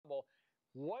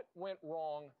What went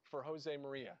wrong for Jose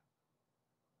Maria?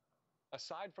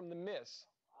 Aside from the miss,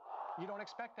 you don't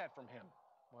expect that from him.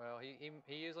 Well,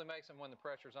 he usually makes them when the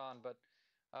pressure's on, but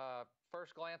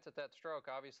first glance at that stroke,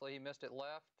 obviously he missed it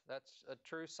left. That's a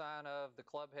true sign of the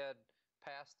club head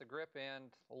past the grip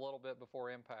end a little bit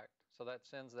before impact. So that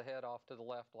sends the head off to the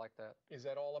left like that. Is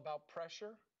that all about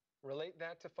pressure? Relate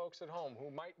that to folks at home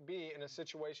who might be in a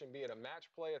situation, be it a match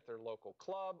play at their local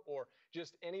club or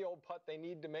just any old putt they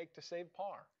need to make to save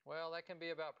par. Well, that can be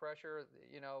about pressure.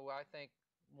 You know, I think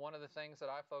one of the things that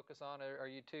I focus on are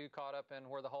you too caught up in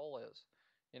where the hole is?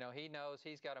 You know, he knows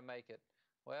he's got to make it.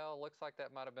 Well, looks like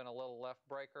that might have been a little left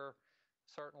breaker.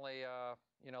 Certainly,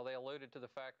 you know, they alluded to the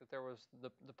fact that there was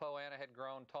the Poa annua had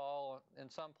grown tall in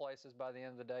some places by the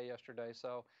end of the day yesterday.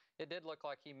 So it did look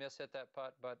like he mishit that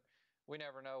putt, but we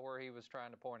never know where he was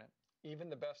trying to point it. Even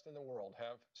the best in the world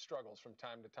have struggles from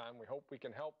time to time. We hope we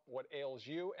can help what ails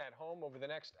you at home over the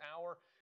next hour.